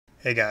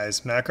Hey guys,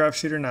 Macroft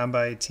Shooter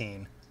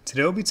 9x18.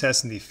 Today we'll be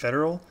testing the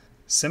Federal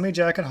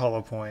Semi-Jacket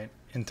Hollow Point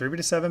in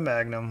 357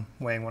 Magnum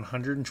weighing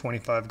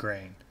 125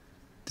 grain.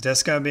 The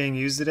test gun being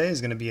used today is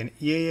going to be an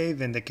EAA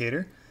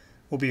Vindicator.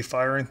 We'll be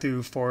firing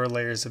through 4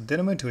 layers of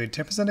dynamite to a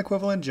 10%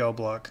 equivalent gel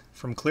block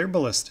from clear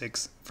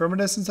ballistics from a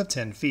distance of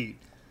 10 feet.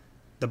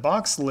 The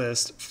box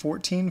lists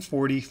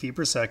 1440 feet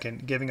per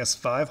second, giving us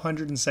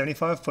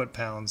 575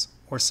 foot-pounds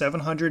or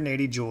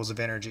 780 joules of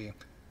energy.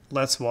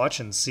 Let's watch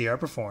and see how it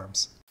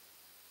performs.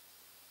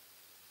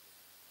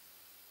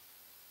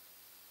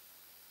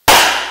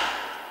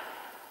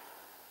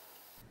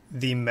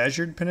 The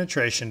measured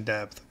penetration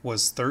depth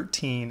was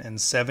 13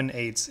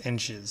 7/8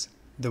 inches.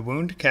 The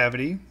wound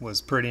cavity was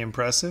pretty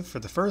impressive for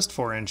the first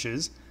 4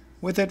 inches,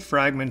 with it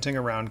fragmenting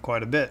around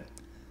quite a bit.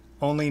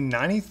 Only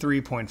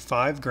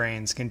 93.5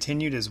 grains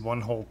continued as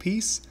one whole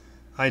piece.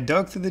 I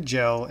dug through the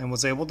gel and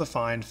was able to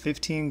find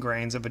 15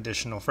 grains of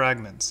additional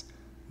fragments.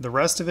 The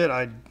rest of it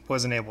I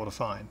wasn't able to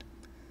find.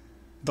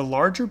 The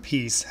larger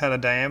piece had a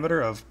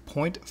diameter of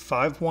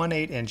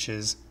 0.518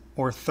 inches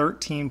or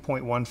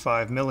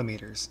 13.15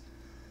 millimeters.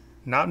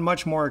 Not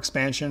much more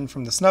expansion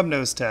from the snub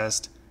nose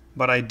test,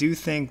 but I do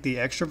think the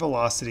extra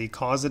velocity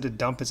caused it to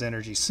dump its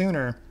energy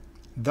sooner,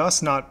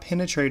 thus not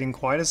penetrating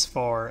quite as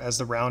far as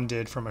the round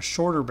did from a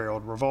shorter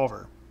barreled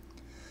revolver.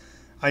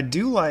 I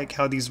do like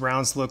how these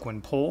rounds look when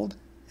pulled,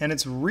 and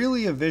it's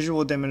really a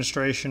visual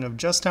demonstration of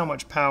just how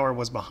much power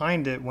was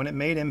behind it when it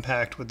made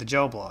impact with the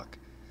gel block.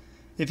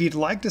 If you'd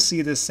like to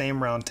see this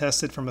same round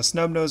tested from a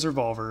snub nose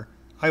revolver,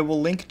 I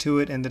will link to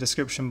it in the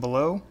description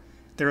below.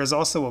 There is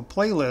also a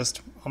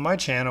playlist on my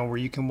channel where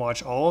you can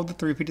watch all of the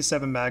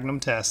 357 Magnum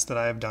tests that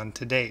I have done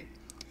to date.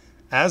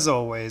 As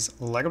always,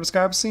 like and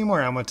subscribe to see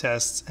more ammo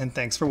tests, and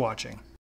thanks for watching.